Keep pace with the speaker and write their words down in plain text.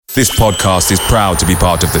This podcast is proud to be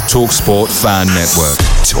part of the TalkSport Fan Network.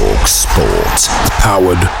 TalkSport.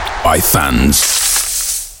 Powered by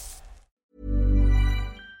fans.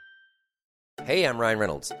 Hey, I'm Ryan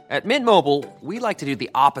Reynolds. At Mint Mobile, we like to do the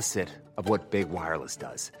opposite of what Big Wireless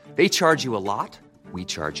does. They charge you a lot, we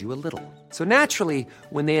charge you a little. So naturally,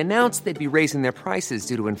 when they announced they'd be raising their prices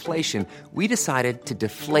due to inflation, we decided to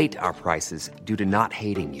deflate our prices due to not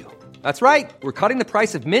hating you. That's right. We're cutting the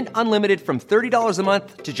price of Mint Unlimited from $30 a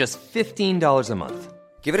month to just $15 a month.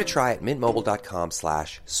 Give it a try at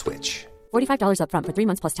mintmobile.com/switch. $45 up front for 3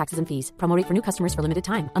 months plus taxes and fees. Promo rate for new customers for limited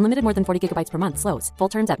time. Unlimited more than 40 gigabytes per month. Slows full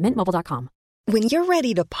terms at mintmobile.com. When you're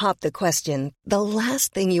ready to pop the question, the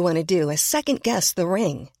last thing you want to do is second-guess the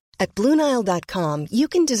ring. At BlueNile.com, you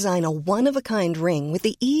can design a one-of-a-kind ring with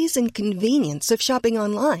the ease and convenience of shopping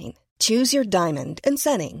online. Choose your diamond and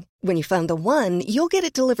setting. When you find the one, you'll get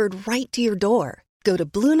it delivered right to your door. Go to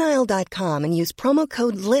BlueNile.com and use promo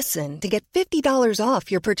code LISTEN to get $50 off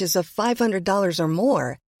your purchase of $500 or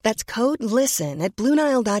more. That's code LISTEN at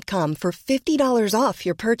BlueNile.com for $50 off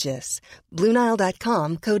your purchase.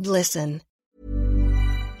 BlueNile.com, code LISTEN.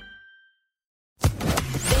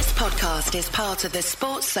 This podcast is part of the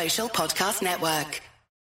Sports Social Podcast Network.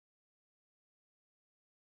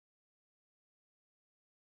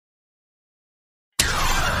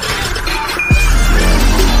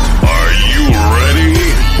 Ready?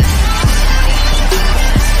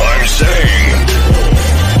 I'm saying,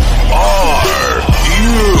 are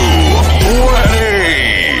you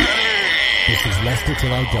ready? This is Leicester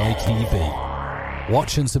Till I Die TV.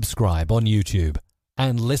 Watch and subscribe on YouTube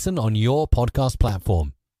and listen on your podcast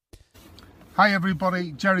platform. Hi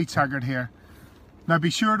everybody, Jerry Taggart here. Now be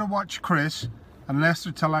sure to watch Chris and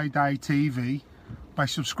Leicester Till I Die TV by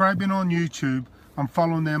subscribing on YouTube and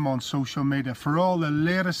following them on social media for all the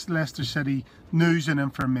latest Leicester City news and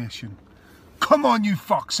information. Come on, you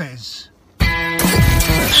foxes!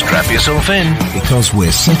 Strap yourself in, because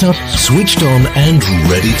we're set up, switched on, and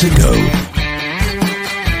ready to go.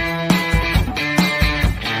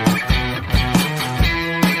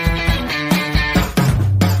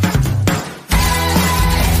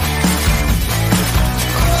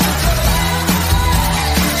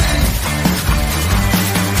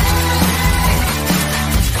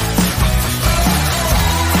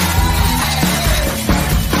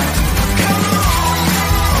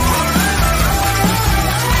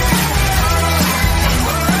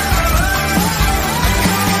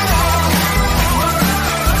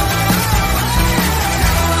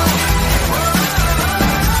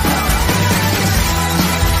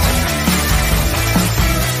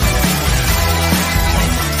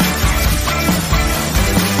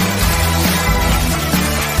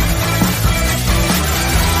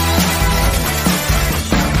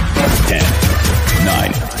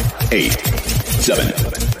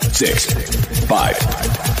 Six, 5,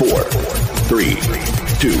 4, 3,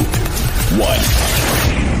 2, 1.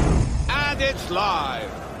 And it's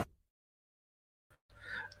live.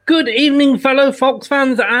 Good evening, fellow Fox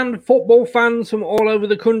fans and football fans from all over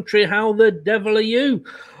the country. How the devil are you?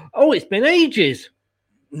 Oh, it's been ages.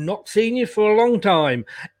 Not seen you for a long time.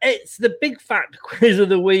 It's the big fat quiz of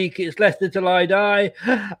the week. It's Leicester Till I Die.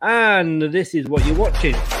 And this is what you're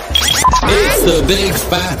watching. It's the Big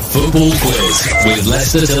Fat Football Quiz with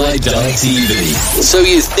Leicester Till I Die TV. So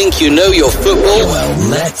you think you know your football? Well,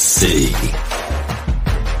 let's see.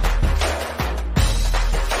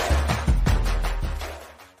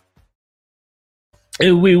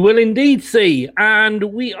 We will indeed see, and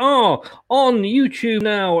we are on YouTube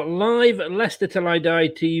now, live Leicester Till I Die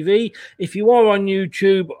TV. If you are on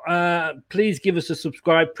YouTube, please give us a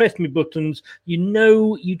subscribe, press me buttons.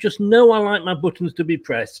 You just know I like my buttons to be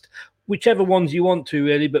pressed. Whichever ones you want to,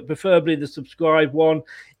 really, but preferably the subscribe one.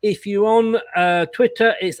 If you're on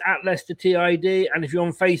Twitter, it's at Leicester TID, and if you're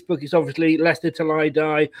on Facebook, it's obviously Leicester Till I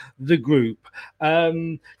Die, the group.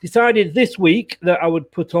 Decided this week that I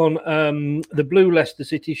would put on the blue Leicester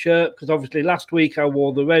City shirt, because obviously last week I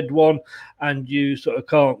wore the red one, and you sort of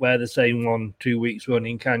can't wear the same one 2 weeks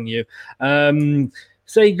running, can you?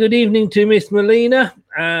 Say good evening to Miss Melina.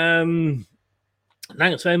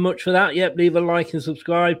 Thanks very much for that. Yep, leave a like and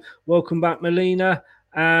subscribe. Welcome back, Melina.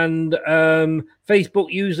 And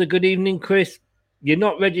Facebook user, good evening, Chris. You're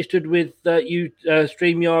not registered with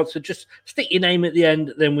StreamYard, so just stick your name at the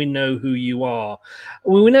end, then we know who you are.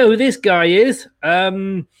 We know who this guy is.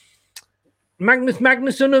 Magnus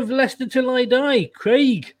Magnusson of Leicester Till I Die.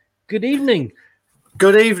 Craig, good evening.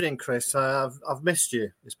 Good evening, Chris. I've missed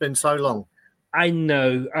you. It's been so long. I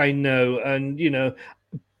know. And, you know,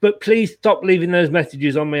 but please stop leaving those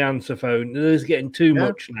messages on my answer phone. It's getting too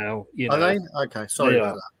much now. You know. Are they? Okay, sorry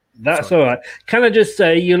about that. That's all right. Can I just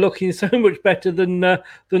say you're looking so much better than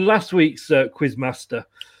last week's Quizmaster?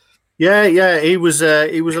 Yeah. He was a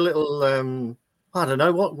little. I don't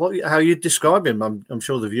know how you describe him. I'm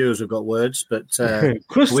sure the viewers have got words, but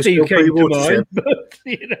crusty came to mind. But,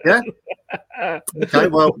 Yeah. Okay.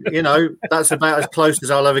 Well, that's about as close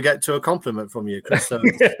as I'll ever get to a compliment from you, Chris. So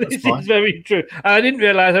this is very true. I didn't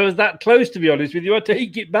realise I was that close, to be honest with you. I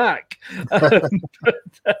take it back.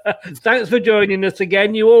 Thanks for joining us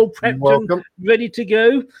again. You all prepped and ready to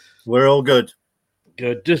go? We're all good.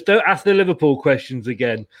 Good. Just don't ask the Liverpool questions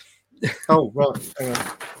again. Oh, right. Hang on.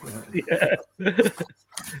 Yeah.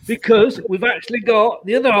 Because we've actually got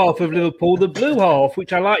the other half of Liverpool, the blue half,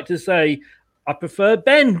 which I like to say I prefer.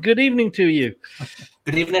 Ben, good evening to you.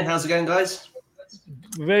 Good evening. How's it going, guys?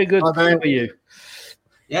 Very good. Hi, Ben. How are you?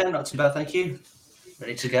 Yeah, not too bad, thank you.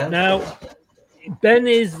 Ready to go. Now, Ben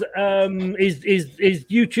is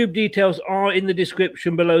YouTube details are in the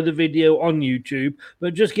description below the video on YouTube,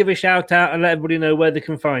 but just give a shout out and let everybody know where they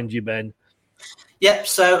can find you, Ben. Yep,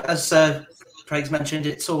 so as Craig's mentioned,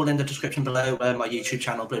 it's all in the description below, my YouTube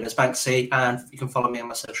channel, Blueness Banksy, and you can follow me on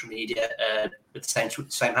my social media with the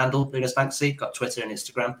same handle, Blueness Banksy. Got Twitter and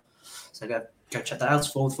Instagram, so go check that out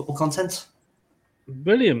for all the football content.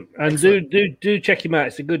 Brilliant, and do check him out.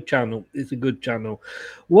 It's a good channel.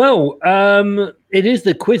 Well, it is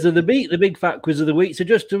the quiz of the week, the big fat quiz of the week. So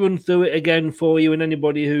just to run through it again for you and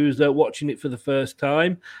anybody who's watching it for the first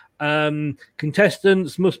time.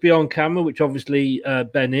 Contestants must be on camera, which obviously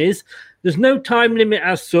Ben is. There's no time limit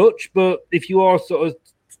as such, but if you are sort of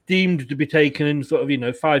deemed to be taken in sort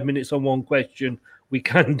of 5 minutes on one question, we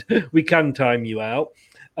can time you out.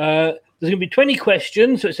 There's going to be 20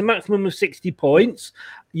 questions, so it's a maximum of 60 points.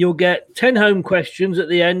 You'll get 10 home questions at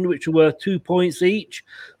the end, which are worth 2 points each.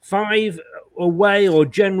 5 away or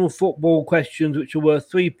general football questions, which are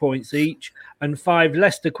worth 3 points each. And 5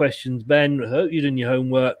 Leicester questions, Ben. I hope you've done your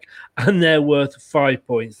homework. And they're worth 5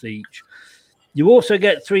 points each. You also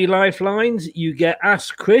get 3 lifelines. You get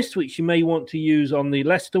Ask Chris, which you may want to use on the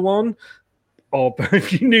Leicester one. Or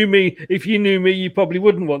if you knew me, you probably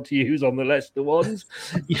wouldn't want to use on the Leicester ones.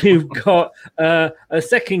 You've got a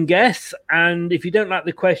second guess, and if you don't like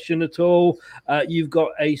the question at all, you've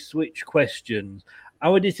got a switch question.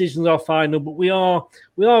 Our decisions are final, but we are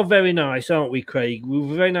very nice, aren't we, Craig? We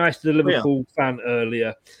were very nice to the Liverpool fan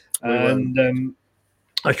earlier, and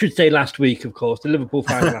I should say last week, of course, the Liverpool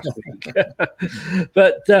fan last week.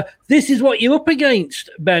 But this is what you're up against,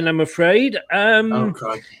 Ben. I'm afraid.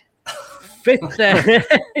 Craig. Fifth there,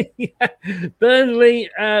 Burnley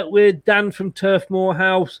with Dan from Turf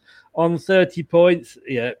Moorhouse on 30 points.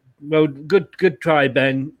 Yeah, well, good try,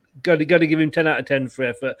 Ben. Got to give him 10 out of 10 for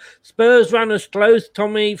effort. Spurs ran us close.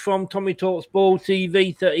 Tommy from Tommy Talks Ball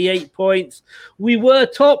TV, 38 points. We were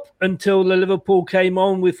top until the Liverpool came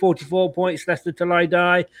on with 44 points. Leicester till I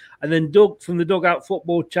die. And then Doug from the Dugout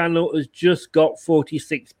Football Channel has just got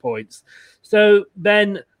 46 points. So,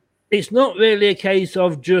 Ben, it's not really a case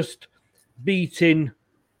of just beating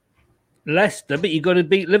Leicester, but you've got to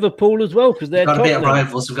beat Liverpool as well because they're top. Got to beat our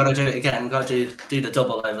rivals. We've got to do it again. We've got to do the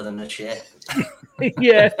double over them this year.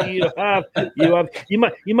 Yes, you have. You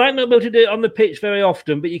might not be able to do it on the pitch very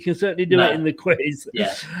often, but you can certainly do it in the quiz.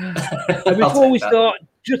 Yeah. Before we start,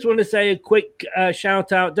 just want to say a quick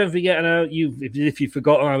shout out. Don't forget, I know if you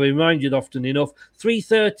forgot, I remind you often enough.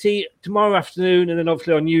 3:30 tomorrow afternoon, and then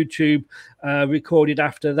obviously on YouTube, recorded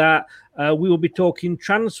after that. We will be talking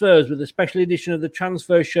transfers with a special edition of the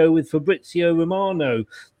Transfer Show with Fabrizio Romano.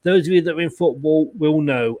 Those of you that are in football will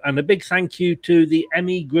know. And a big thank you to the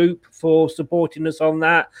Emmy Group for supporting us on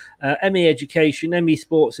that. Emmy Education, Emmy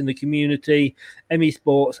Sports in the community, Emmy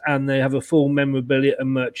Sports, and they have a full memorabilia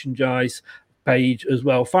and merchandise page as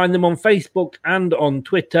well. Find them on Facebook and on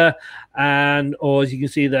Twitter. Or as you can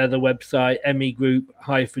see there, the website,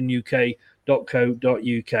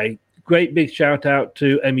 emmygroup-uk.co.uk. Great big shout out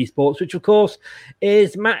to Emmy Sports, which of course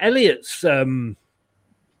is Matt Elliott's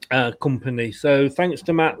company. So thanks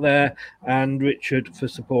to Matt there and Richard for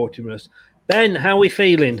supporting us. Ben, how are we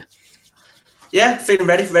feeling? Yeah, feeling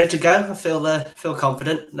ready to go. I feel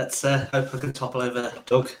confident. Let's hope we can topple over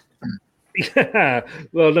Doug. Yeah,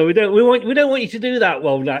 well, no, we don't. We don't want you to do that.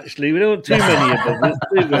 Well, actually, we don't want too many of them,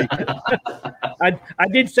 do we? I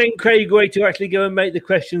did send Craig away to actually go and make the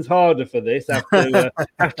questions harder for this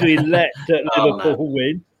after he let Liverpool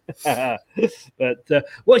win. But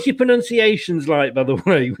what's your pronunciations like, by the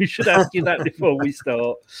way? We should ask you that before we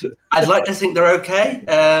start. I'd like to think they're okay.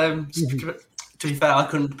 To be fair, I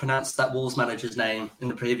couldn't pronounce that Wolves manager's name in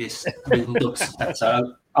the previous Ducks,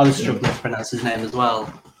 so I was struggling to pronounce his name as well.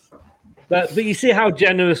 But you see how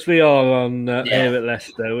generous we are on here at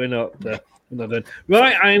Leicester. We're not Well done.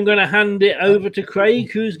 Right, I'm going to hand it over to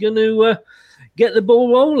Craig, who's going to get the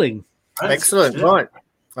ball rolling. Excellent. Right.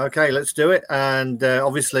 Okay, let's do it. And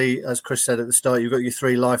obviously, as Chris said at the start, you've got your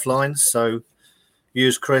 3 lifelines. So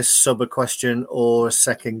use Chris, sub a question or a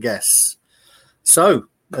second guess. So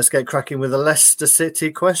let's get cracking with the Leicester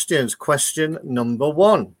City questions. Question number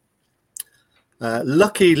 1.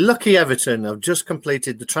 Lucky Everton have just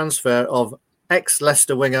completed the transfer of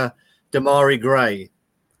ex-Leicester winger Damari Gray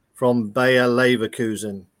from Bayer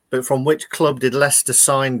Leverkusen. But from which club did Leicester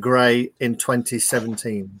sign Gray in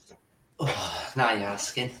 2017? Oh, now you're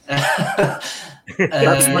asking. That's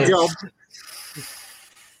my job.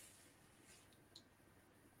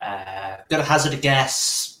 Gonna hazard a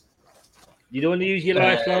guess. You don't want to use your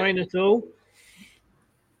lifeline at all?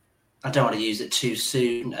 I don't want to use it too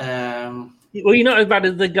soon. Well, you're not as bad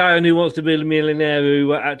as the guy who wants to be a millionaire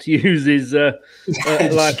who had to use his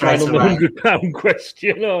lifeline on the £100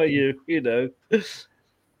 question, are you? You know, it's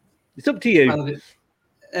up to you. I'm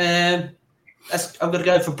going to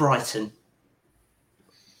go for Brighton.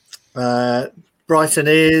 Brighton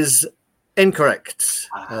is incorrect,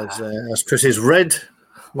 as Chris's red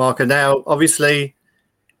marker. Now, obviously,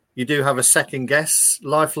 you do have a second guess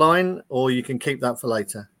lifeline, or you can keep that for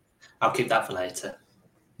later. I'll keep that for later.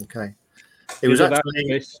 Okay. It was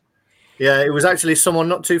actually someone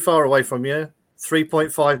not too far away from you.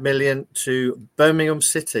 3.5 million to Birmingham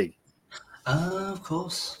City. Of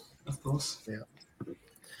course. Yeah.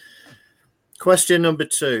 Question number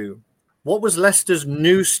 2. What was Leicester's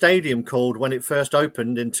new stadium called when it first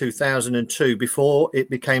opened in 2002 before it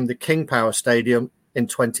became the King Power Stadium in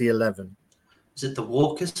 2011? Is it the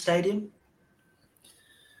Walker Stadium?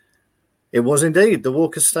 It was indeed the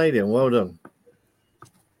Walker Stadium. Well done.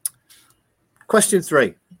 Question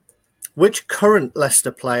 3. Which current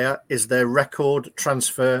Leicester player is their record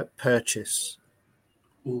transfer purchase?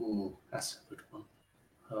 Ooh, that's a good one.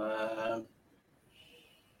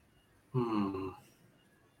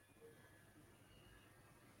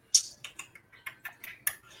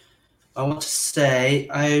 I want to say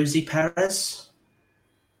Iosi Perez.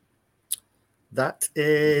 That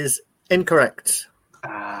is incorrect.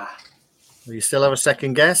 Do you still have a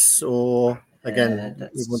second guess, or again,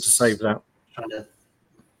 you want to save that?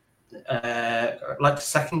 Like a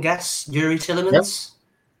second guess, Yuri Tielemans. Yep.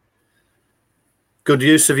 Good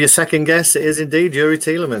use of your second guess. It is indeed Yuri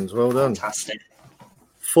Tielemans. Well done. Fantastic.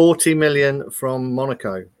 40 million from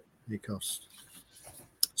Monaco he cost.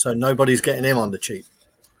 So nobody's getting him on the cheap.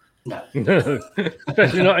 No.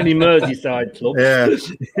 Especially not any Merseyside club. Yeah.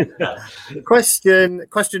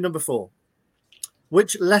 Question number 4.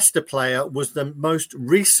 Which Leicester player was the most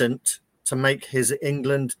recent to make his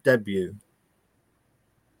England debut?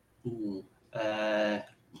 Ooh, I'm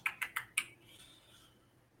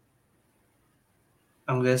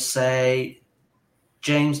going to say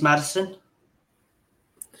James Maddison.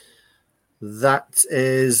 That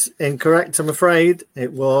is incorrect, I'm afraid.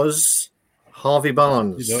 It was Harvey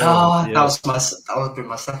Barnes. That would be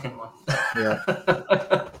my second one. Yeah.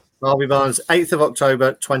 Harvey Barnes, 8th of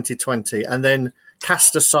October, 2020, and then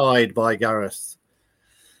cast aside by Gareth.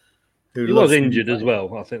 He was injured as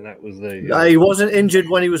well. I think that was the... he wasn't injured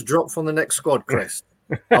when he was dropped from the next squad, Chris.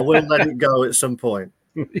 I will let it go at some point.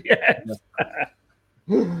 Yeah.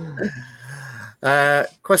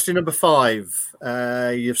 Question number 5.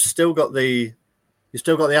 You've still got the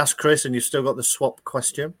Ask Chris, and you've still got the swap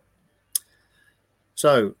question.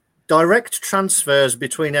 So, direct transfers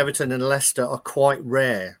between Everton and Leicester are quite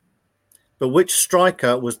rare. But which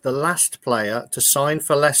striker was the last player to sign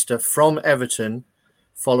for Leicester from Everton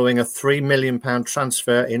following a £3 million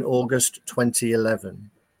transfer in August 2011?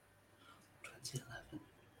 2011.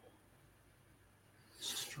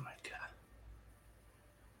 Striker.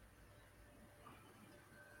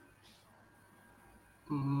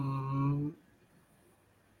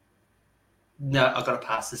 No, I've got to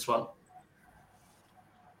pass this one.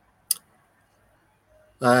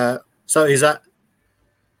 So is that?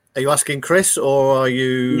 Are you asking Chris, or are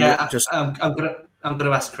you just? I'm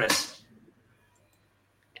gonna ask Chris.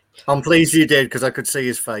 I'm pleased you did, because I could see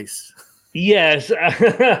his face. Yes,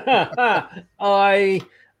 I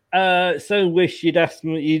so wish you'd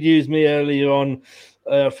used me earlier on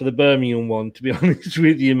for the Birmingham one. To be honest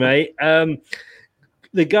with you, mate.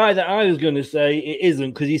 The guy that I was going to say it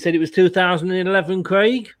isn't, because he said it was 2011.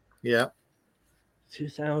 Craig. Yeah.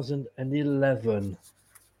 2011.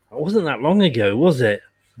 It wasn't that long ago, was it?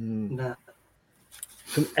 No.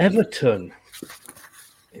 From Everton.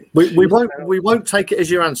 We won't take it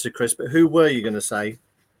as your answer, Chris. But who were you going to say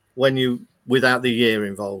without the year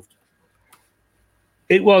involved?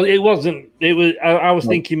 It wasn't. It was. I was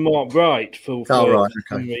thinking Mark Bright for some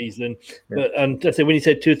reason. Yeah. But I say when you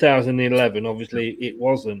said 2011, obviously it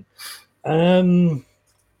wasn't.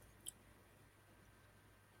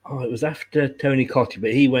 It was after Tony Cottee,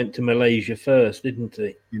 but he went to Malaysia first, didn't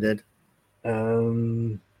he? He did.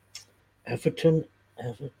 Everton.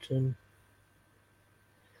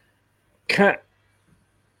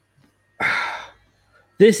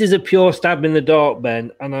 This is a pure stab in the dark,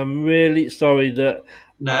 Ben, and I'm really sorry that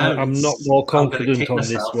I'm not more confident on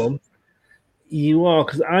this one. You are,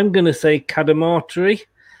 because I'm going to say Cadamarteri.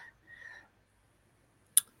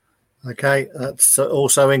 Okay, that's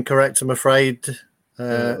also incorrect, I'm afraid.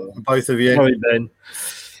 Both of you. Sorry, Ben.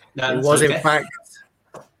 No, it was, okay. in fact,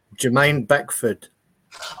 Jermaine Beckford.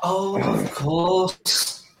 Oh, of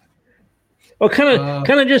course. Well,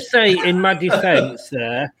 can I just say, in my defence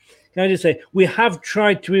there, can I just say, we have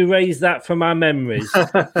tried to erase that from our memories.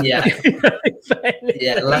 Yeah.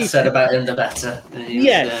 Yeah, the less said about him, the better.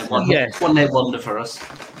 Yes. One-hit wonder for us.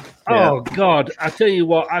 Oh God! I tell you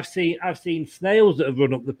what, I've seen snails that have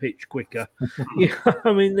run up the pitch quicker.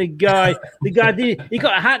 I mean, the guy did. He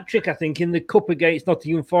got a hat trick, I think, in the cup against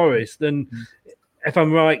Nottingham Forest, and if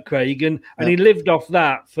I'm right, Craig, and he lived off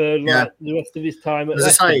that for the rest of his time at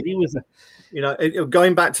Leicester. He was,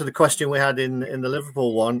 going back to the question we had in the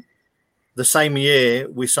Liverpool one. The same year,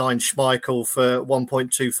 we signed Schmeichel for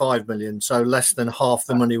 1.25 million, so less than half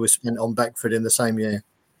the money was spent on Beckford in the same year.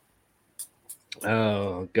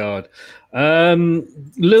 Oh God,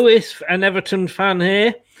 Lewis, an Everton fan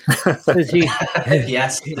here, says he.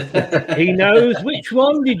 Yes, he knows. Which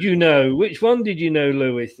one did you know? Which one did you know,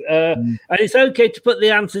 Lewis? And it's okay to put the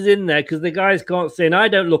answers in there because the guys can't see, and I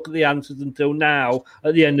don't look at the answers until now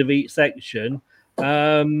at the end of each section.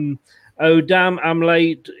 Oh, damn, I'm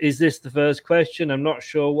late. Is this the first question? I'm not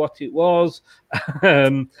sure what it was.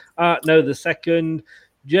 No, the second.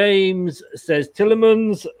 James says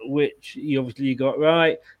Tillemans, which you obviously got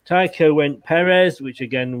right. Tycho went Perez, which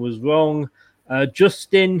again was wrong.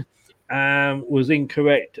 Justin was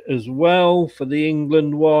incorrect as well for the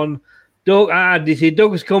England one. Doug,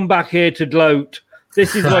 Doug's come back here to gloat.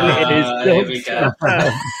 This is what it is. Here we go.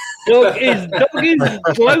 Doug is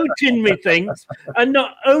gloating, methinks, and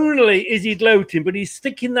not only is he gloating, but he's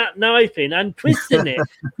sticking that knife in and twisting it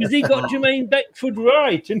because he got Jermaine Beckford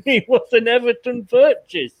right, and he was an Everton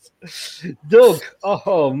purchase. Doug,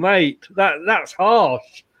 oh mate, that's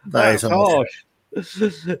harsh. That's harsh.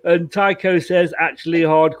 And Tycho says, actually,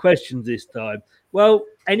 hard questions this time. Well,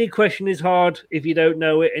 any question is hard if you don't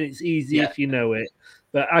know it, and it's easy if you know it.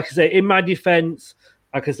 But I can say, in my defence,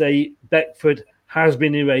 I can say Beckford has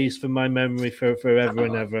been erased from my memory for forever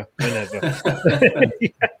and ever and ever.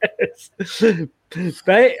 Yes.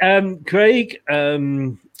 But, Craig,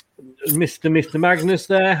 Mr. Magnus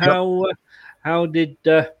there, how did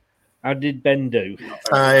Ben do?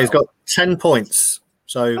 He's got 10 points.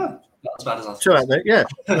 So not as bad as I two out there. Yeah,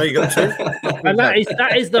 no, you got two. And that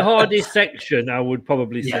is the hardest section, I would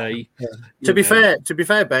probably say. Yeah. To be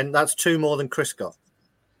fair, Ben, that's two more than Chris got.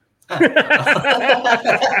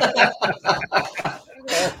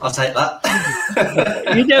 I'll take that.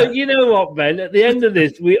 You know what, Ben? At the end of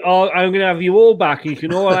this, I'm going to have you all back. You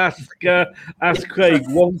can all ask Craig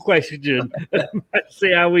one question. Let's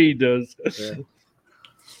see how he does. Yeah.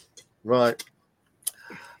 Right.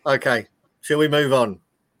 Okay. Shall we move on?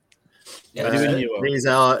 These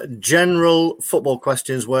are general football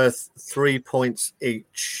questions worth 3 points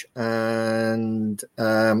each, and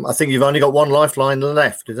I think you've only got one lifeline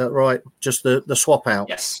left. Is that right? Just the swap out.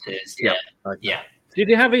 Yes, it is. Yeah. Yeah. Did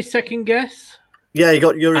you have his second guess? Yeah, you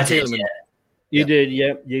got Yuri Tielemans. Tielemans. You did,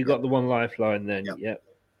 yeah. You got the one lifeline then, yeah.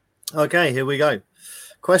 Okay, here we go.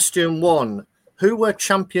 Question 1. Who were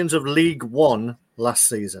champions of League One last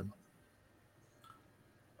season?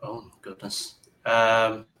 Oh, goodness.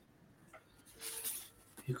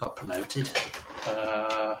 Who got promoted?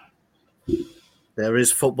 There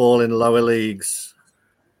is football in lower leagues.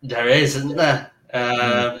 There is, isn't there?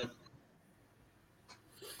 I'm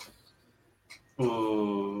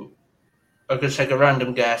going to take a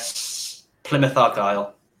random guess. Plymouth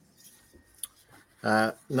Argyle.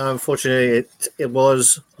 No, unfortunately, it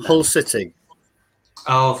was Hull City.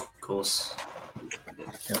 Oh, of course.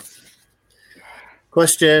 Yep.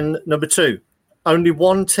 Question number 2. Only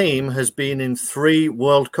one team has been in 3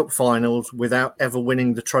 World Cup finals without ever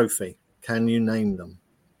winning the trophy. Can you name them?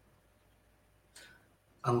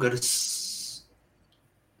 I'm going to...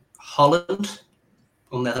 Holland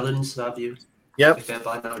or Netherlands, have you? Yep,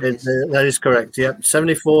 that is correct. Yep,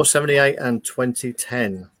 74, 78 and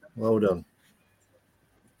 2010. Well done.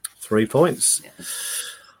 3 points. Yeah.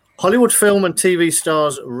 Hollywood film and TV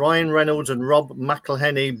stars Ryan Reynolds and Rob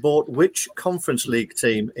McElhenney bought which Conference League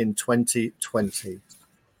team in 2020?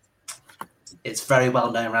 It's very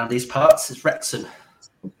well known around these parts. It's Wrexham.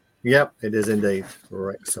 Yep, it is indeed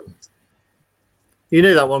Wrexham. You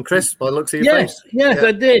knew that one, Chris, by the looks of your face. Yes,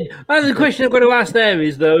 I did. And the question I've got to ask there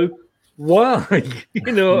is, though, why?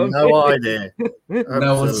 You know, no idea. No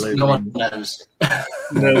one knows.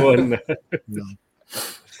 No one knows. No.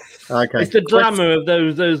 Okay. It's the glamour of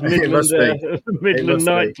those Midland Midland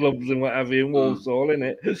nightclubs and what have you in Walsall, isn't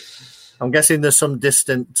it? I'm guessing there's some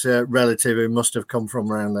distant relative who must have come from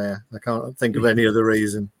around there. I can't think of any other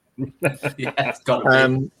reason. Yeah, it's got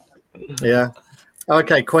to be. Yeah.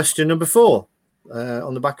 Okay, question number 4.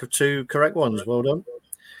 On the back of 2 correct ones. Well done.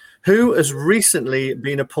 Who has recently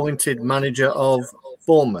been appointed manager of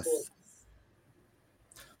Bournemouth?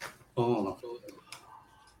 Oh.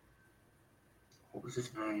 What was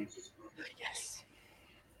his name? Yes.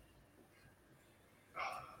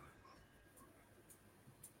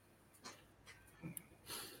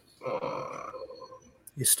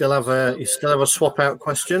 You still have a swap out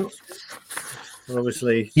question. Well,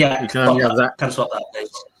 obviously, Yeah, you can't have that. Can I swap that,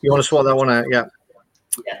 please? You want to swap that one out? Yeah.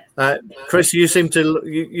 Yeah. Chris, you seem to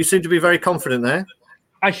be very confident there.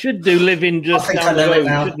 I should do living just I think down I know the it road,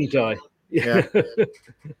 now. shouldn't I? Yeah.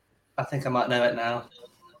 I think I might know it now.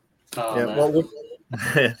 Oh, Yeah. no. What would,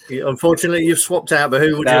 unfortunately, you've swapped out. But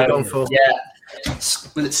who would you have gone for? Yeah. Was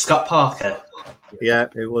it Scott Parker? Yeah,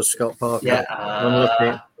 it was Scott Parker.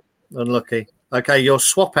 Yeah. Unlucky. Okay, your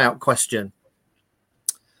swap out question.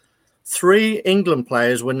 3 England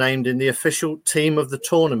players were named in the official team of the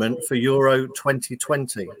tournament for Euro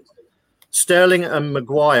 2020. Sterling and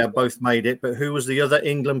Maguire both made it, but who was the other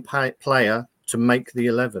England player to make the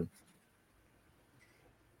 11?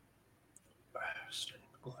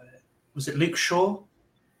 Was it Luke Shaw?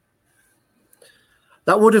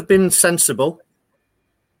 That would have been sensible,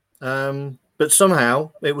 but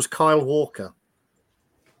somehow it was Kyle Walker.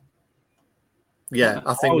 Yeah,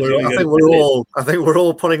 I think we're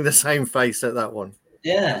all putting the same face at that one.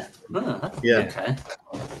 Yeah. Oh, Yeah. Okay.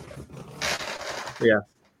 Yeah.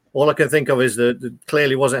 All I can think of is that there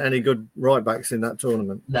clearly wasn't any good right backs in that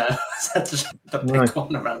tournament. No, that's just a big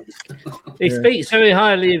one around. He speaks very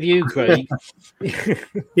highly of you, Craig.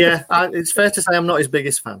 Yeah, it's fair to say I'm not his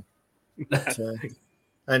biggest fan. But,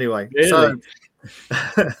 anyway, Really? so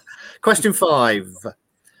question 5.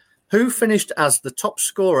 Who finished as the top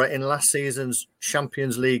scorer in last season's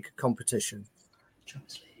Champions League competition?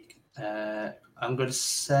 Champions League. I'm going to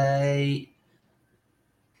say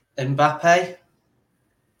Mbappe.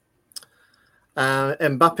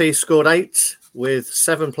 Mbappe scored 8 with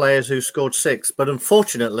 7 players who scored 6, but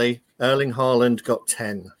unfortunately, Erling Haaland got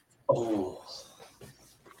 10. Oh.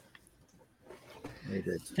 He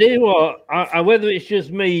did. Tell you what, I whether it's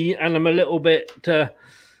just me and I'm a little bit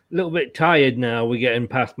tired now. We're getting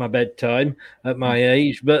past my bedtime at my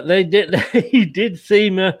age, but they did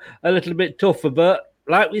seem a little bit tougher. But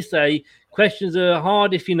like we say, questions are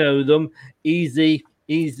hard if you know them, easy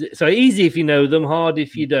if you know them, hard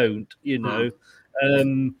if you don't. You know,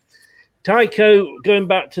 Tycho, going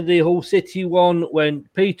back to the Hull City one,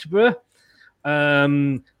 went Peterborough.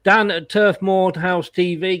 Dan at Turf Moor House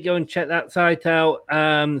TV, go and check that site out.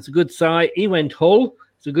 It's a good site. He went Hull.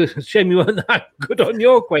 It's a good shame you weren't that good on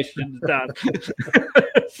your questions, Dan.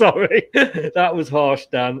 Sorry, that was harsh,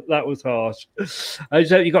 Dan. That was harsh. I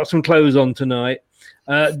just hope you got some clothes on tonight.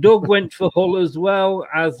 Doug went for Hull as well,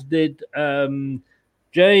 as did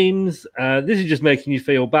James. This is just making you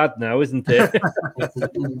feel bad now, isn't it?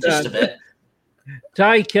 Just a bit.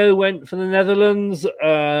 Tycho went for the Netherlands,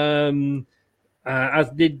 as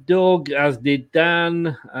did Doug, as did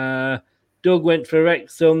Dan. Doug went for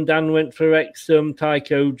Wrexham, Dan went for Wrexham.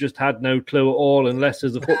 Tycho just had no clue at all, unless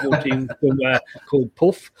there's a football team somewhere called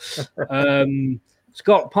Puff.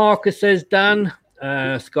 Scott Parker says Dan.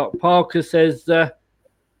 Scott Parker says...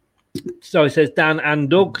 Sorry, says Dan and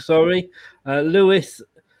Doug, sorry. Lewis,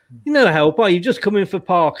 you know help, are you just coming for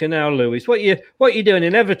Parker now, Lewis? What you doing,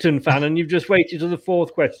 an Everton fan, and you've just waited to the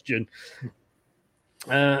 4th question?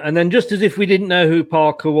 And then, just as if we didn't know who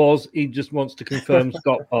Parker was, he just wants to confirm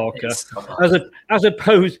Scott Parker, as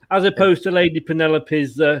opposed to Lady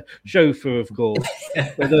Penelope's chauffeur, of course.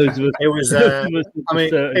 For those of us, it was.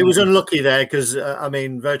 It was unlucky there because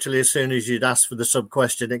virtually as soon as you'd asked for the sub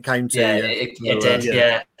question, it came to you. It did.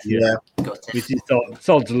 Yeah. Which is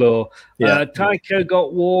sod's law. Yeah. Tycho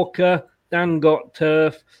got Walker, Dan got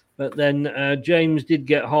Turf, but then James did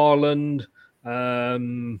get Haaland.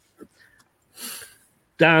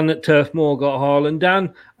 Dan at Turf Moor got Haaland.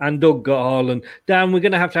 Dan, and Doug got Haaland. Dan, we're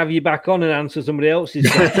going to have you back on and answer somebody else's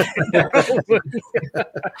question.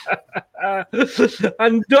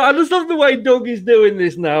 And I just love the way Doug is doing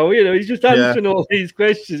this now. You know, he's just answering all these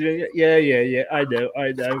questions. Yeah. I know.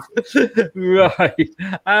 Right.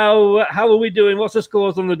 How are we doing? What's the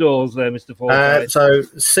scores on the doors there, Mr. Forsyth? So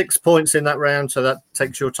 6 points in that round. So that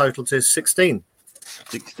takes your total to 16.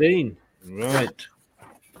 16. Right.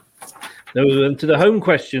 Now to the home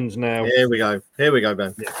questions now. Here we go,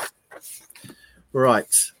 Ben. Yeah.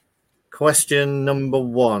 Right. Question number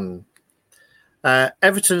 1.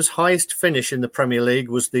 Everton's highest finish in the Premier League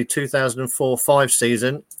was the 2004-05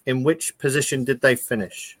 season. In which position did they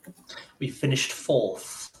finish? We finished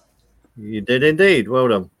 4th. You did indeed. Well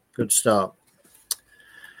done. Good start.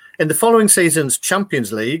 In the following season's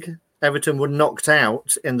Champions League, Everton were knocked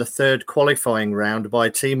out in the 3rd qualifying round by a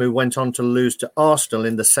team who went on to lose to Arsenal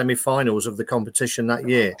in the semi-finals of the competition that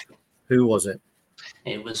year. Who was it?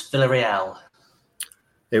 It was Villarreal.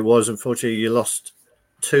 It was. Unfortunately, you lost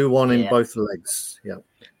 2-1 in both legs. Yeah.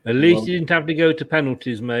 At least you didn't have to go to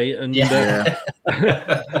penalties, mate. And well,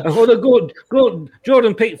 the good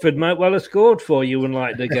Jordan Pickford might well have scored for you,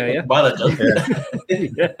 unlike De Gea. Well done.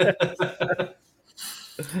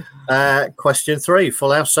 Question 3.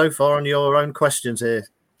 Full house so far on your own questions here.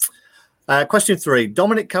 Question 3.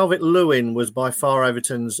 Dominic Calvert-Lewin was by far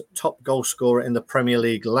Everton's top goal scorer in the Premier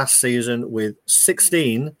League last season with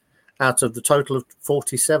 16 out of the total of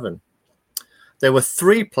 47. There were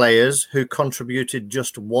 3 players who contributed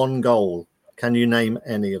just 1 goal. Can you name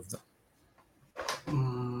any of them?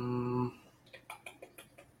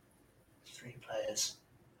 3 players.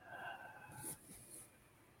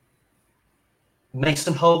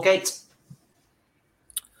 Mason Holgate.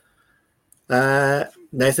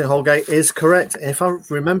 Nathan Holgate is correct. If I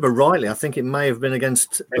remember rightly, I think it may have been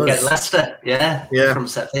against Leicester. Yeah. From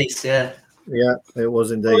set piece. Yeah, it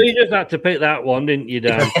was indeed. Well, you just had to pick that one, didn't you,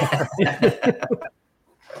 Dan?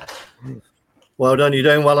 Well done. You're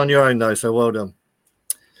doing well on your own, though, so well done.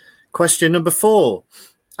 Question number 4.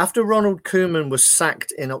 After Ronald Koeman was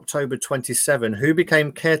sacked in October 27, who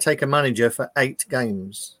became caretaker manager for 8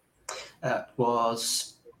 games? That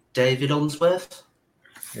was David Unsworth.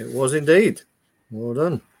 It was indeed. Well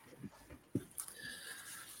done. I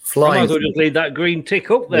might as well just leave that green tick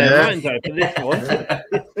up there, mightn't I, for this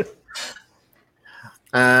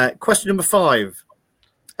one? Question number 5.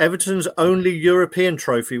 Everton's only European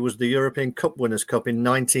trophy was the European Cup Winners' Cup in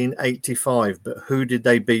 1985, but who did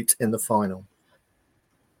they beat in the final?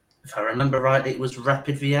 If I remember right, it was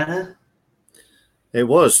Rapid Vienna. It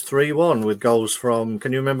was 3-1 with goals from...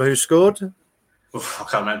 Can you remember who scored? Oof, I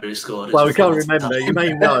can't remember who scored. Well, we can't remember. You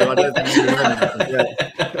may know. I don't think you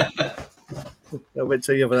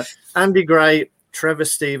remember. Andy Gray, Trevor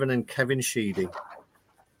Steven and Kevin Sheedy.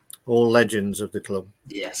 All legends of the club.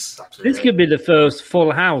 Yes, absolutely. This could be the first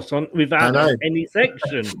full house without any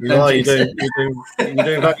section. You're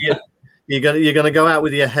going to go out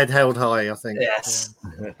with your head held high, I think. Yes.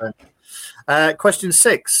 Question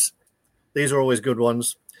 6. These are always good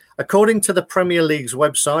ones. According to the Premier League's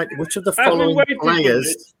website, which of the following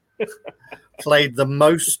players played the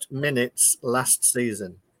most minutes last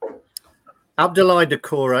season? Abdoulaye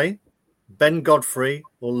Doucouré, Ben Godfrey,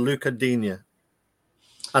 or Luca Digne?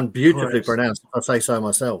 And beautifully pronounced, if I say so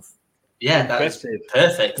myself. Yeah, that's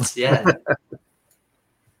perfect. Yeah.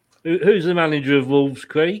 Who's the manager of Wolves,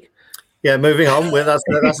 Craig? Yeah, moving on. That's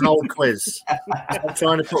an old quiz. I'm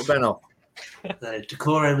trying to put Ben off.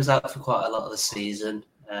 Doucouré was out for quite a lot of the season.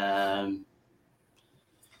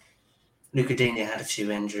 Luca Digne had a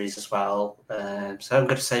few injuries as well. So I'm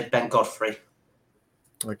going to say Ben Godfrey.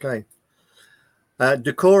 Okay.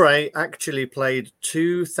 Doucouré actually played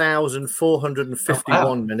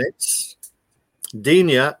 2,451 minutes.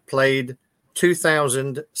 Digne played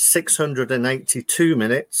 2,682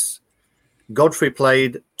 minutes. Godfrey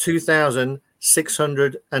played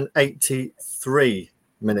 2,683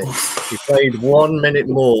 minutes. He played 1 minute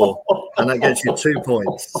more, and that gets you 2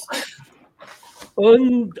 points.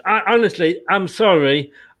 Honestly, I'm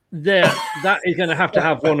sorry. That is going to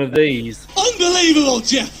have one of these. Unbelievable,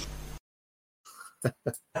 Jeff.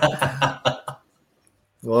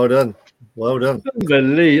 Well done. Well done.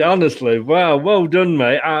 Honestly, wow. Well done,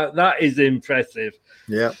 mate. That is impressive.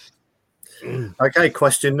 Yeah. Okay,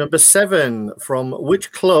 question number 7. From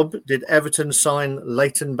which club did Everton sign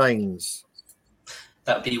Leighton Baines?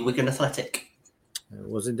 That would be Wigan Athletic. It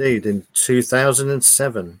was indeed in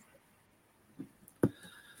 2007.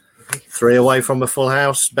 3 away from a full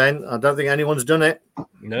house, Ben. I don't think anyone's done it.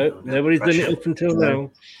 No, nobody's done it up until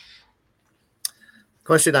now.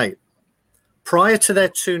 Question 8. Prior to their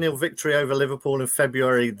 2-0 victory over Liverpool in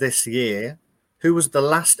February this year, Who was the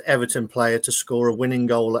last Everton player to score a winning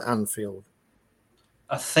goal at Anfield?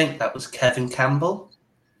 I think that was Kevin Campbell.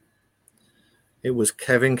 It was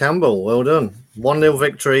Kevin Campbell. Well done. 1-0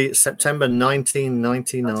 victory, September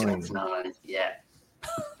 1999. Yeah.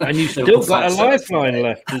 And you've still got a lifeline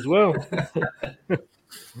left as well.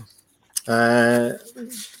 No,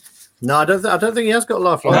 I don't think he has got a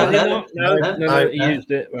lifeline. No, he used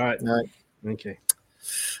it. Right. No. Okay.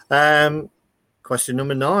 Question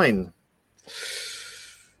number 9.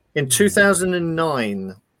 In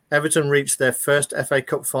 2009, Everton reached their first FA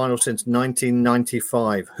Cup final since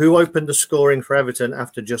 1995. Who opened the scoring for Everton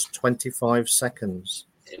after just 25 seconds?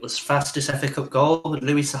 It was fastest FA Cup goal,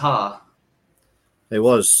 Louis Saha. It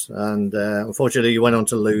was. And unfortunately, you went on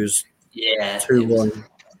to lose 2-1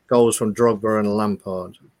 goals from Drogba and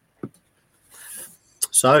Lampard.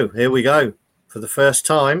 So here we go. For the first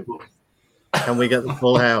time, can we get the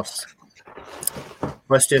full house?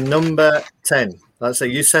 Question number 10. Let's say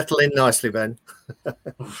you settle in nicely, Ben.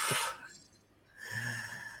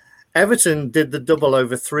 Everton did the double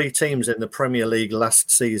over 3 teams in the Premier League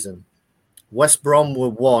last season. West Brom were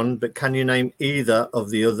 1, but can you name either of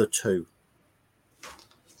the other 2?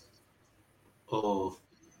 Oh,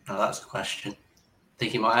 now that's a question. I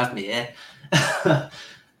think you might have me here.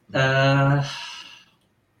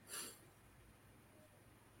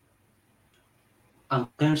 I'm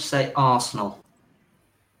going to say Arsenal.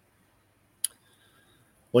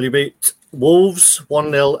 Well, you beat Wolves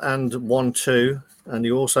 1-0 and 1-2, and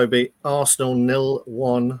you also beat Arsenal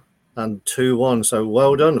 0-1 and 2-1. So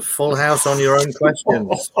well done. Full house on your own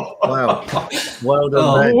questions. Wow. Well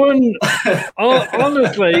done, Ben.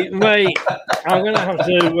 Honestly, mate, I'm going to have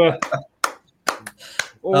to...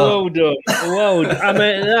 well done. Well done. I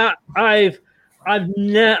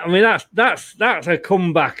mean, that's a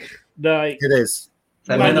comeback. Like, it is.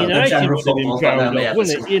 Man United would have been proud of,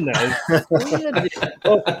 wouldn't it? You know,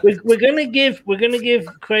 we're going to give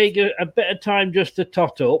Craig a bit of time just to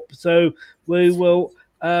tot up. So we will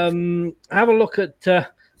have a look at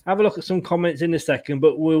some comments in a second,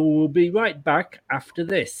 but we will be right back after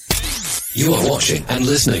this. You are watching and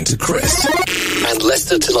listening to Chris and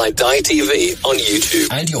Leicester Till I Die TV on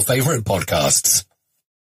YouTube and your favourite podcasts.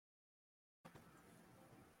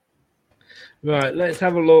 Right, let's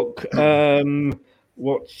have a look.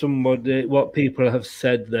 What people have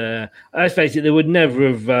said there. Let's face it, they would never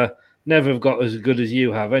have got as good as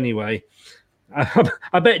you have anyway.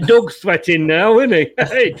 I bet Doug's sweating now, isn't he?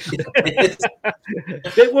 Hey.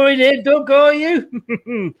 Bit worried here, Doug, are you?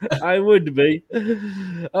 I would be.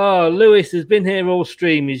 Oh, Lewis has been here all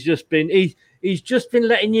stream. He's just been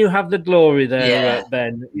letting you have the glory there,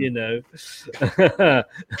 Ben, you know.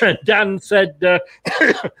 Dan said,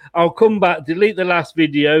 I'll come back, delete the last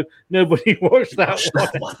video. Nobody watched that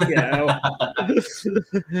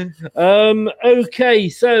one. Okay,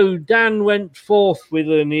 so Dan went fourth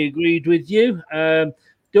and he agreed with you.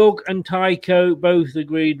 Doug and Tycho both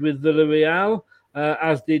agreed with Villarreal,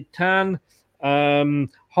 as did Tan.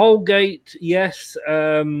 Holgate, yes.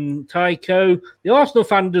 Tycho. The Arsenal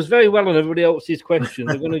fan does very well on everybody else's questions.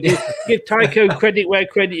 I'm going to give Tycho credit where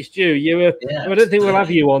credit's due. I don't think we'll have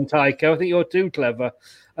you on, Tycho. I think you're too clever.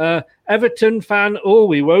 Everton fan,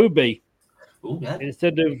 Iwobi.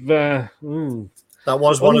 Instead of... that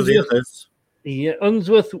was one of the others. Yeah,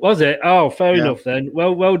 Unsworth, was it? Oh, fair enough then.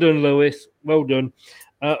 Well done, Lewis. Well done.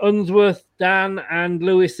 Unsworth, Dan, and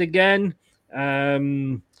Lewis again.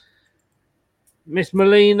 Miss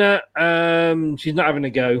Molina, she's not having a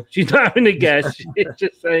go. She's not having a guess. She's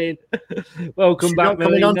just saying, welcome back,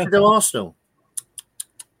 Molina. Coming on to do Arsenal.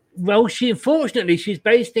 Well, unfortunately, she's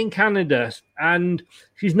based in Canada and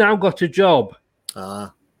she's now got a job.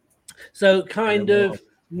 So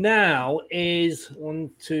now is 1,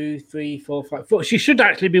 2, 3, 4, 5, 4. She should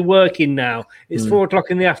actually be working now. It's 4:00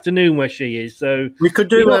 in the afternoon where she is. So we could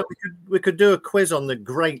do we could do a quiz on the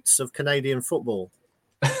greats of Canadian football.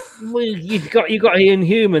 Well, you've got Ian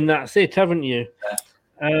Human. That's it, haven't you?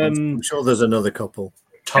 I'm sure there's another couple.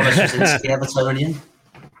 Thomas Jasinski, Evertonian.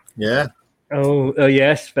 Yeah. Oh,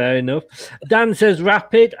 yes, fair enough. Dan says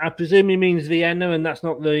rapid. I presume he means Vienna, and that's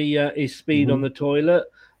not the his speed on the toilet.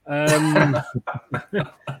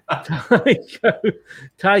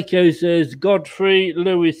 Tycho says Godfrey.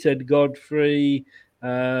 Lewis said Godfrey.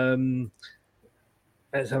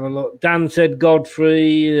 Let's have a look. Dan said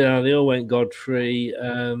Godfrey. They all went Godfrey.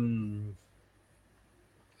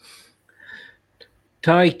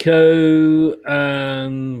 Tycho.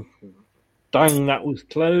 Dang, that was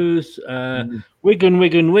close. Wigan.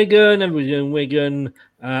 Everyone Wigan.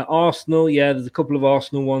 Arsenal, yeah, there's a couple of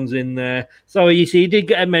Arsenal ones in there. So you see, you did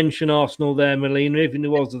get a mention Arsenal there, Melina, even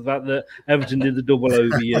there was the fact that Everton did the double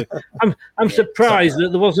over you. I'm surprised that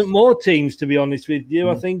there wasn't more teams, to be honest with you.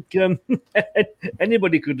 I think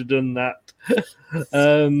anybody could have done that.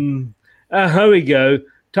 Here we go.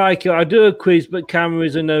 Tycho, I do a quiz, but camera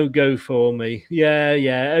is a no-go for me.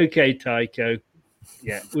 Yeah, okay, Tycho.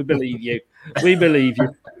 Yeah, we believe you. We believe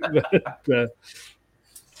you.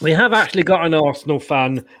 We have actually got an Arsenal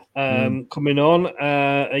fan coming on,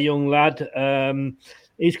 a young lad.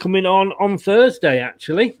 He's coming on Thursday,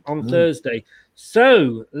 actually, Thursday.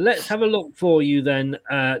 So let's have a look for you then,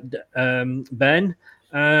 Ben,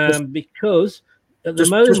 because at the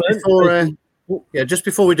moment... Just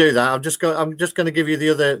before we do that, I'm just going to give you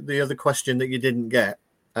the other question that you didn't get,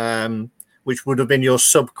 which would have been your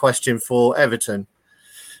sub question for Everton.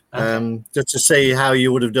 Just to see how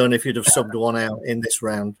you would have done if you'd have subbed one out in this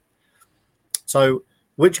round. So,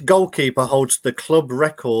 which goalkeeper holds the club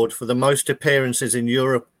record for the most appearances in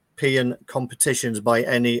European competitions by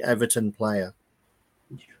any Everton player?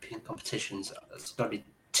 European competitions, it's got to be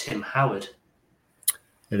Tim Howard.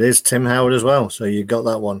 It is Tim Howard as well, so you got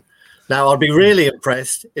that one. Now, I'd be really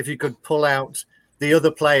impressed if you could pull out the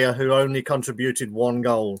other player who only contributed one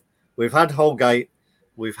goal. We've had Holgate,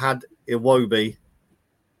 we've had Iwobi.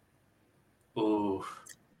 Oh,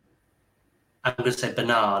 I'm going to say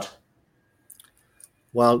Bernard.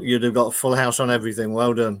 Well, you'd have got a full house on everything.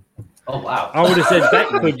 Well done. Oh, wow. I would have said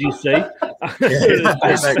Beckford, you see.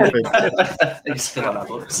 He's still on our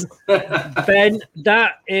books. Ben,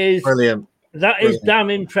 that is brilliant. That is damn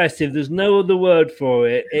impressive. There's no other word for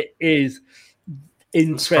it. It is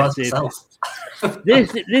impressive.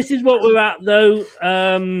 This is what we're at, though.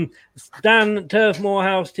 Dan Turf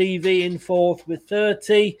Morehouse TV in fourth with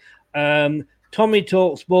 30. Tommy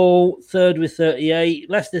Talks Ball third with 38.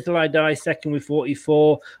 Leicester Till I Die second with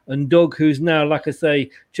 44. And Doug, who's now, like I say,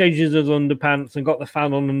 changes his underpants and got the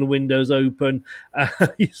fan on and the windows open.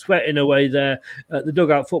 He's sweating away there at the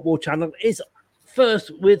Dugout Football Channel. Is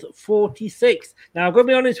first with 46. Now, I've got to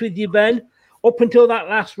be honest with you, Ben. Up until that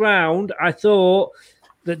last round, I thought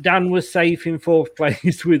that Dan was safe in fourth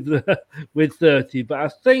place with 30. But I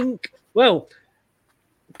think, well,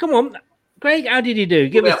 come on, Craig, how did he do?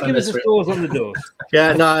 Give us the scores on the doors.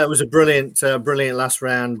 Yeah, no, it was a brilliant last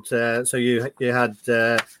round. So you had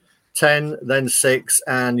 10, then 6,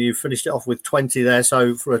 and you finished it off with 20 there.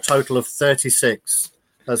 So for a total of 36.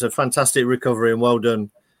 That's a fantastic recovery, and well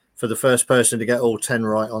done for the first person to get all 10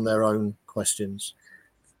 right on their own questions.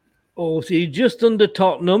 Oh, so you're just under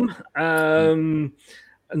Tottenham.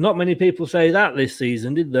 Not many people say that this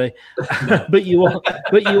season, did they? but you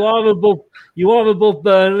are above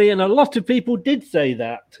Burnley, and a lot of people did say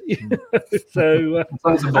that. So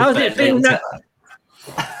how's it feel now?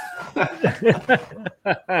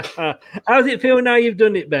 How's it feel now you've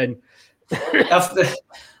done it, Ben?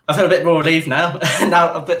 I feel a bit more relieved now. Now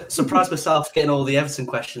I'm a bit surprised myself getting all the Everton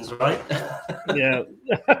questions right. Yeah.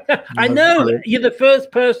 I know you're the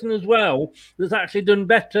first person as well that's actually done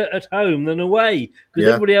better at home than away, because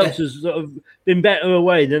everybody else has sort of been better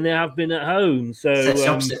away than they have been at home. So it's the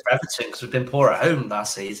opposite for Everton, because we've been poor at home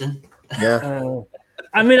last season. Yeah.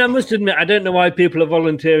 I mean, I must admit, I don't know why people are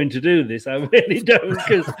volunteering to do this. I really don't,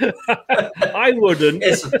 because I wouldn't.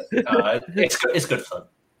 It's good fun.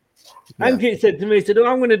 Ankit said to me, he said,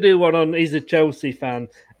 I'm going to do one on, he's a Chelsea fan,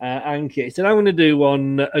 Ankit. He said, I'm going to do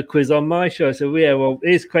a quiz on my show. I said, well,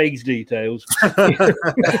 here's Craig's details.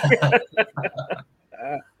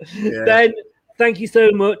 Then, thank you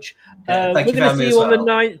so much. We're going to see you on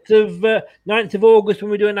the 9th of August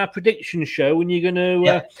when we're doing our prediction show, and you're going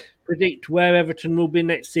to predict where Everton will be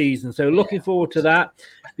next season. So looking forward to that.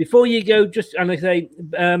 Before you go, just, and I say,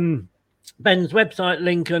 Ben's website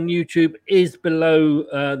link on YouTube is below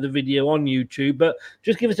the video on YouTube, but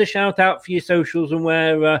just give us a shout out for your socials and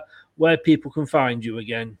where people can find you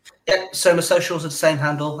again. Yeah, so my socials are the same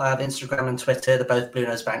handle. I have Instagram and Twitter. They're both Blue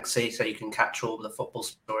Nose Banksy, so you can catch all the football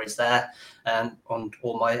stories there and on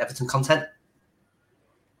all my Everton content.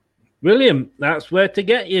 Brilliant. That's where to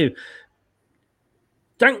get you.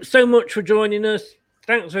 Thanks so much for joining us.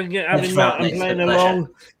 Thanks for having Matt and playing along.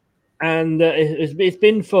 And it's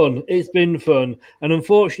been fun. It's been fun. And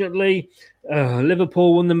unfortunately,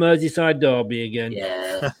 Liverpool won the Merseyside derby again.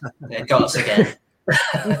 Yeah, it got us again.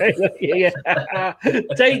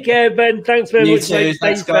 Take care, Ben. Thanks very much. You too.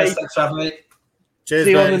 Thanks, guys. Thanks for having me. Cheers,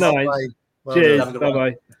 See you Ben. on the night. Well cheers.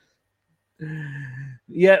 Bye-bye.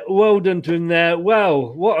 Yeah, well done to him there.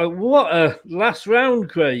 Well, what a last round,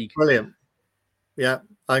 Craig. Brilliant. Yeah.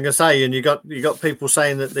 I'm gonna say, and you got people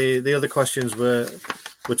saying that the other questions were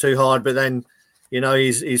too hard, but then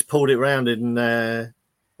he's pulled it round in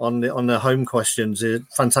on the home questions.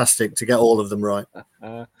 It's fantastic to get all of them right.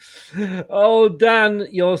 Oh, Dan,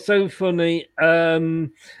 you're so funny.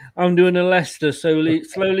 I'm doing a Leicester,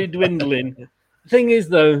 slowly dwindling. The thing is,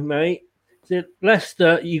 though, mate,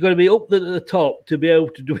 Leicester, you've got to be up at the top to be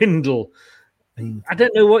able to dwindle. I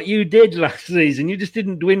don't know what you did last season. You just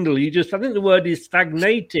didn't dwindle. I think the word is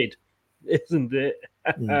stagnated, isn't it?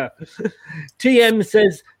 TM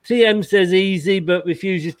says easy, but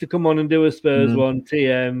refuses to come on and do a Spurs one.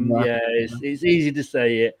 TM, it's easy to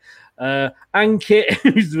say it. Ankit,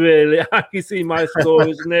 who's really, I can see my score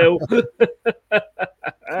is 0.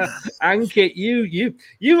 Ankit,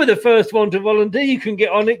 you were the first one to volunteer. You can get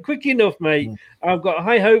on it quick enough, mate. I've got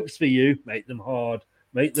high hopes for you. Make them hard.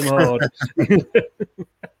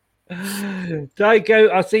 Tycho,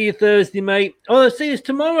 I'll see you Thursday, mate. Oh, I'll see us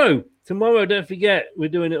tomorrow. Tomorrow, don't forget, we're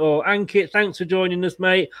doing it all. Ankit, thanks for joining us,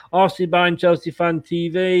 mate. Arsenal Buying Chelsea Fan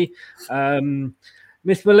TV.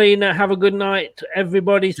 Miss Melina, have a good night,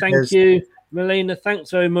 everybody. Thank you. Melina,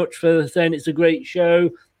 thanks very much for saying it's a great show.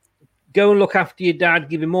 Go and look after your dad.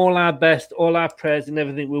 Give him all our best, all our prayers and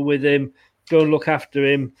everything. We're with him. Go and look after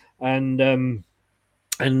him and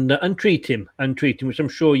treat him, which I'm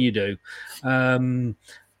sure you do.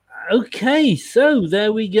 Okay, so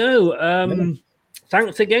there we go.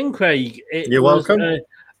 Thanks again, Craig. You're welcome.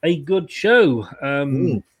 A good show.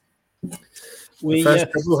 We first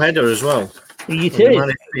double header as well. It is.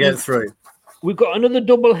 Managed to get through. We've got another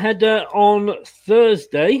double header on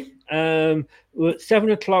Thursday. At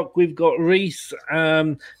 7:00, we've got Reese,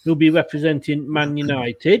 who'll be representing Man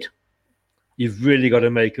United. You've really got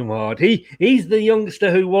to make him hard. He's the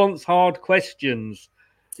youngster who wants hard questions.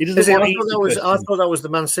 He doesn't want I thought that was the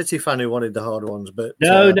Man City fan who wanted the hard ones, but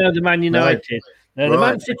no, the Man United. No, the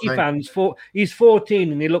Man City fans. He's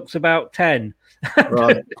 14 and he looks about 10.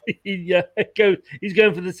 Right. He's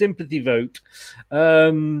going for the sympathy vote.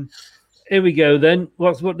 Here we go then.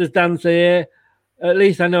 What does Dan say here? At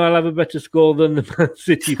least I know I'll have a better score than the Man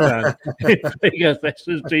City fan.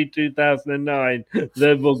 Especially 2009.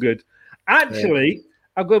 They're buggered. Actually,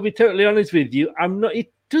 I've got to be totally honest with you. I'm not. He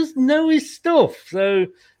does know his stuff. So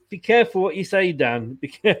be careful what you say, Dan. Be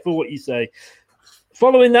careful what you say.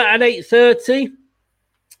 Following that at 8:30,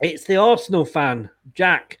 it's the Arsenal fan,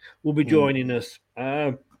 Jack, will be joining us.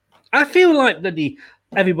 I feel like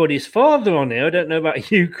everybody's father on here. I don't know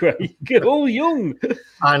about you, Craig. You're all young.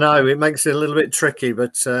 I know. It makes it a little bit tricky,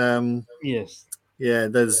 but yes. Yeah,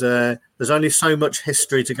 there's only so much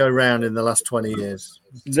history to go round in the last 20 years.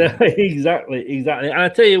 Exactly. And I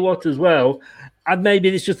tell you what as well, and maybe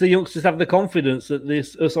it's just the youngsters have the confidence that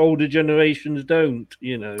us older generations don't,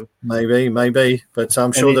 Maybe, but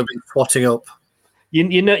I'm sure they'll be twatting up.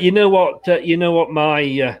 You know what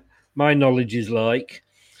my knowledge is like.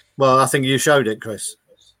 Well, I think you showed it, Chris.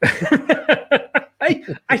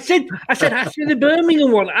 I said, ask me the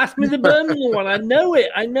Birmingham one. Ask me the Birmingham one. I know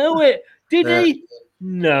it. Did he?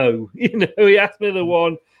 No. He asked me the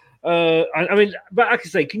one. I mean, but I can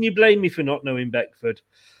say, can you blame me for not knowing Beckford?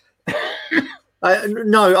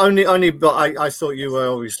 No, only. But I thought you were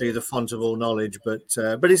obviously the font of all knowledge. But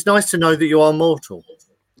it's nice to know that you are mortal.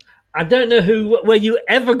 I don't know where you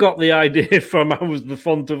ever got the idea from. I was the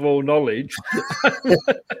font of all knowledge.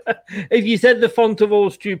 If you said the font of all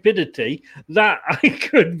stupidity, that I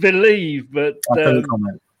could believe. But I couldn't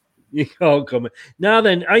comment. You can't comment. Now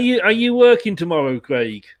then, are you working tomorrow,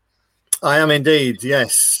 Craig? I am indeed.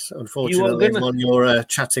 Yes, unfortunately, when you're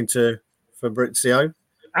chatting to Fabrizio.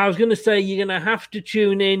 I was going to say you're going to have to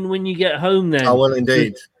tune in when you get home. Then I will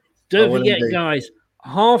indeed. Don't forget, guys.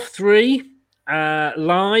 3:30.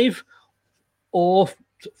 Live or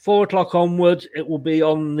 4:00 onwards, it will be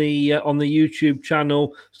on the YouTube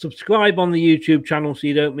channel. Subscribe on the YouTube channel so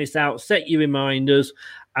you don't miss out. Set your reminders,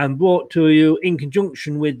 and brought to you in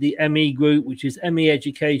conjunction with the ME Group, which is ME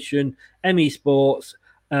Education, ME Sports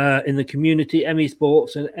in the community, ME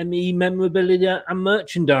Sports, and ME Memorabilia and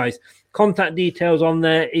Merchandise. Contact details on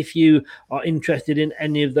there if you are interested in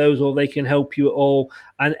any of those, or they can help you at all.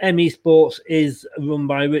 And ME Sports is run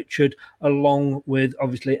by Richard, along with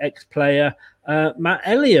obviously ex-player Matt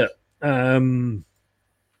Elliott. And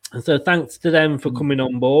so thanks to them for coming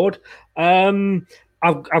on board.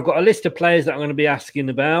 I've got a list of players that I'm going to be asking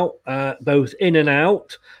about, both in and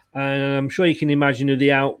out. And I'm sure you can imagine who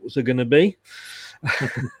the outs are going to be.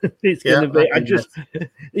 It's going to be.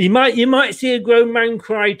 You might see a grown man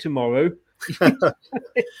cry tomorrow.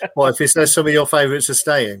 What if he says some of your favourites are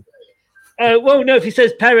staying? Well, no. If he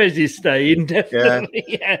says Perez is staying, definitely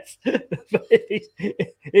yes. But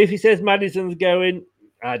if he says Maddison's going,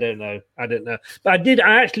 I don't know. But I did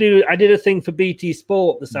a thing for BT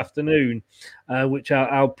Sport this afternoon, which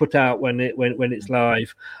I'll put out when it's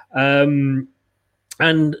live.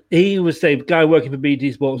 And he was saying, guy working for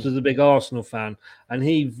BT Sports was a big Arsenal fan, and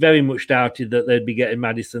he very much doubted that they'd be getting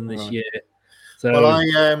Maddison this year. So,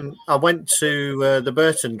 well, I went to the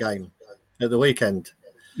Burton game at the weekend.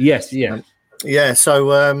 Yes, yeah.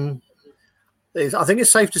 So I think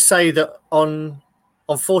it's safe to say that on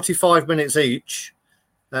 45 minutes each,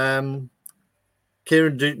 Kieran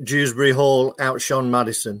Dewsbury Hall outshone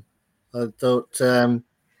Maddison. I thought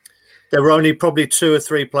there were only probably 2 or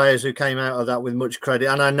 3 players who came out of that with much credit.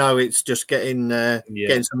 And I know it's just getting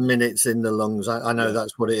some minutes in the lungs. I know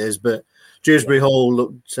that's what it is. But Dewsbury Hall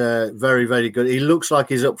looked very, very good. He looks like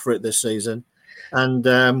he's up for it this season. And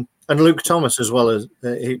Luke Thomas as well, as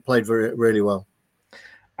he played really well.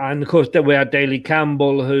 And of course, then we had Daley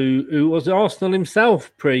Campbell, who was Arsenal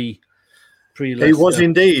himself pre. He was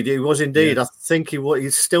indeed. Yeah. I think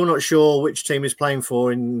he's still not sure which team he's playing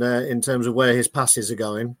for in terms of where his passes are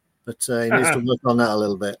going, but he needs to work on that a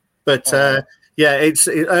little bit. But it's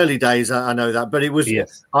early days. I know that, but it was.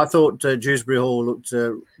 Yes. I thought Dewsbury Hall looked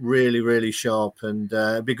really, really sharp, and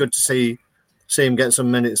it'd be good to see him get some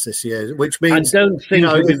minutes this year. Which means I don't think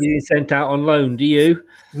he'll be being sent out on loan. Do you?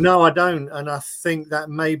 No, I don't, and I think that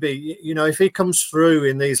maybe if he comes through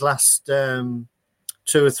in these last 2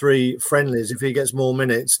 or 3 friendlies, if he gets more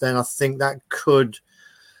minutes, then I think that could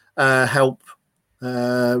help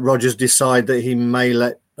Rodgers decide that he may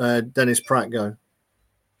let Dennis Pratt go.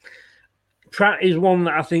 Pratt is one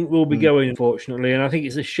that I think will be going, unfortunately, and I think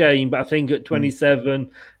it's a shame. But I think at 27,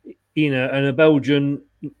 and a Belgian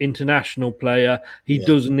international player, he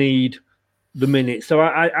does need the minutes. So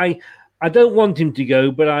I don't want him to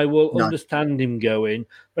go, but I will understand him going.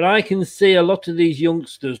 But I can see a lot of these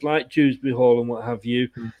youngsters, like Dewsbury Hall and what have you,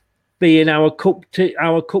 being our cup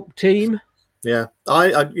team. Yeah,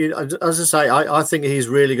 as I say, I think he's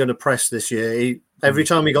really going to press this year. Every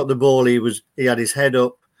time he got the ball, he had his head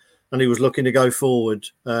up and he was looking to go forward.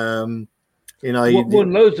 He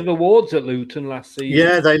won loads of awards at Luton last season.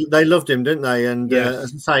 Yeah, they loved him, didn't they? And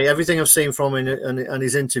as I say, everything I've seen from him and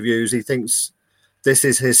his interviews, he thinks this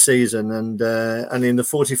is his season, and in the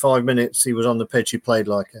 45 minutes he was on the pitch, he played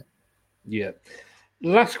like it. Yeah.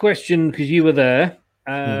 Last question, because you were there,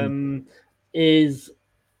 is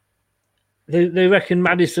they reckon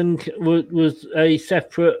Maddison was a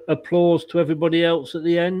separate applause to everybody else at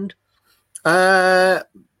the end? I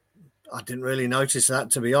didn't really notice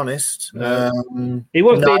that, to be honest. No. He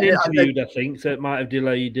was being interviewed, I think, so it might have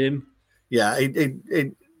delayed him. Yeah, it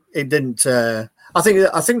didn't. I think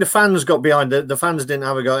the fans got behind it. The fans didn't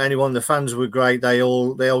have a go at anyone. The fans were great. They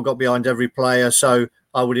all got behind every player. So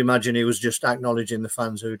I would imagine he was just acknowledging the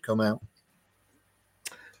fans who had come out.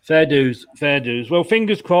 Fair dues. Well,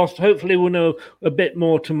 fingers crossed. Hopefully, we'll know a bit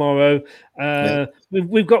more tomorrow.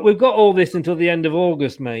 We've got all this until the end of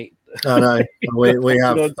August, mate. I know we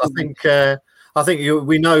have. I think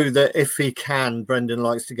we know that if he can, Brendan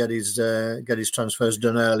likes to get his transfers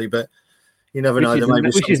done early, but you never know.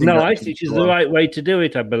 Which is nice. Which is the right way to do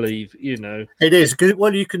it, I believe. It is.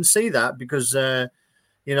 Well, you can see that because the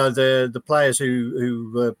players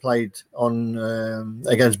who played on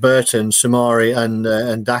against Burton, Samari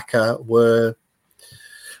and Daka were,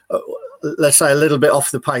 let's say, a little bit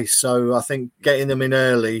off the pace. So I think getting them in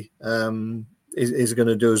early is going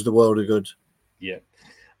to do us the world of good. Yeah.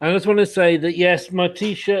 I just want to say that, yes, my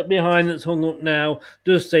T-shirt behind that's hung up now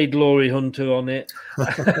does say Glory Hunter on it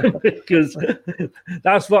because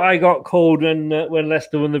that's what I got called when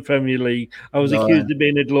Leicester won the Premier League. I was accused of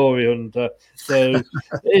being a Glory Hunter. So, I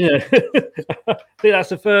think that's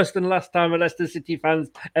the first and last time a Leicester City fan's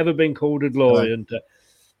ever been called a Glory Hunter.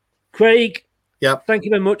 Craig, thank you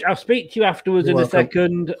very much. I'll speak to you afterwards in a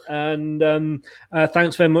second. And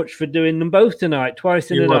thanks very much for doing them both tonight, twice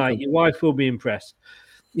in a night. Your wife will be impressed.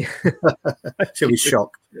 She'll be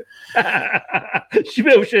shocked. She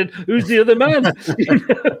will. Who's the other man?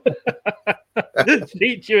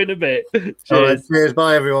 Speak to you in a bit. Cheers. All right, cheers.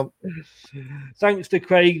 Bye, everyone. Thanks to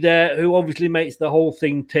Craig there, who obviously makes the whole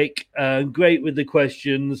thing tick. Great with the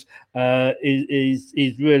questions. Is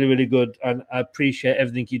really, really good, and I appreciate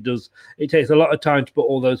everything he does. It takes a lot of time to put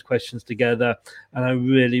all those questions together, and I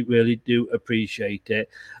really, really do appreciate it.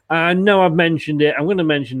 I know I've mentioned it. I'm going to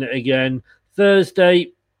mention it again.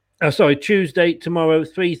 Tuesday, tomorrow,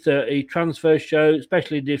 3:30, transfer show,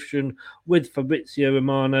 special edition with Fabrizio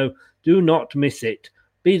Romano. Do not miss it.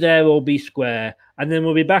 Be there or be square. And then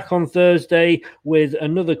we'll be back on Thursday with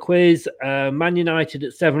another quiz. Man United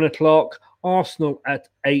at 7 o'clock, Arsenal at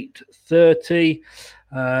 8:30.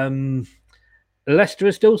 Leicester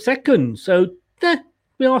is still second. So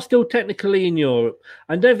we are still technically in Europe.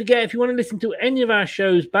 And don't forget, if you want to listen to any of our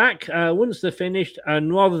shows back once they're finished,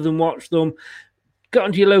 and rather than watch them, get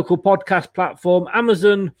onto your local podcast platform,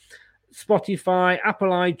 Amazon, Spotify, Apple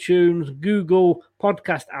iTunes, Google,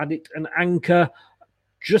 Podcast Addict, and Anchor.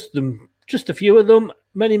 Just a few of them.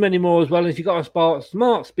 Many, many more as well. If you've got a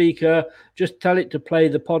smart speaker, just tell it to play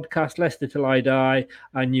the podcast Leicester Till I Die,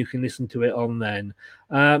 and you can listen to it on then.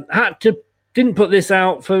 Didn't put this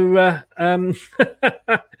out for Ben.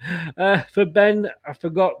 I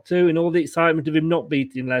forgot to, in all the excitement of him not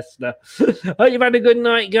beating Leicester. Hope you've had a good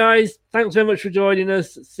night, guys. Thanks very much for joining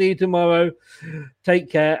us. See you tomorrow.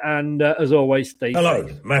 Take care, and as always, stay Hello,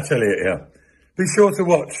 safe. Matt Elliott here. Be sure to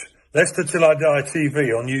watch Leicester Till I Die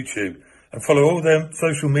TV on YouTube and follow all their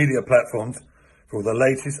social media platforms for all the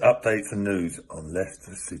latest updates and news on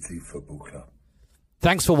Leicester City Football Club.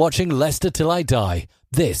 Thanks for watching Leicester Till I Die.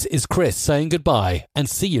 This is Chris saying goodbye, and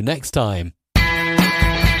see you next time.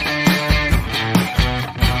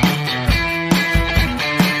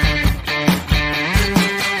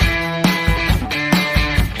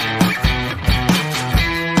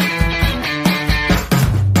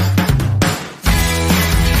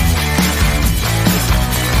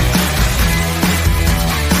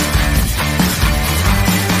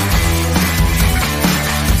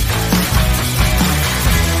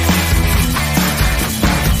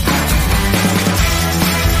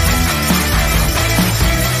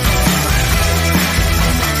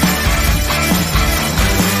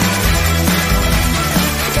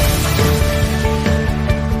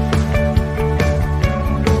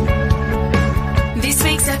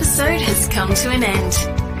 To an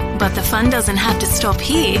end. But the fun doesn't have to stop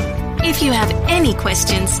here. If you have any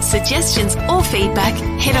questions, suggestions, or feedback,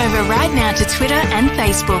 head over right now to Twitter and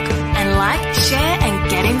Facebook and like, share, and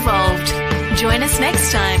get involved. Join us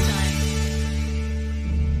next time.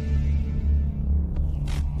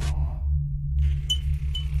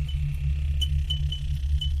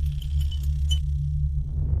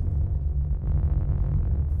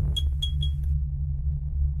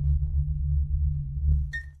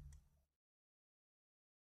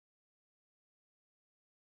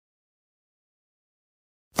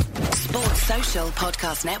 Social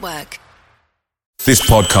Podcast Network. This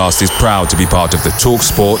podcast is proud to be part of the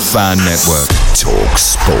TalkSport Fan Network.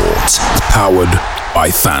 TalkSport. Powered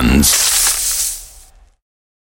by fans.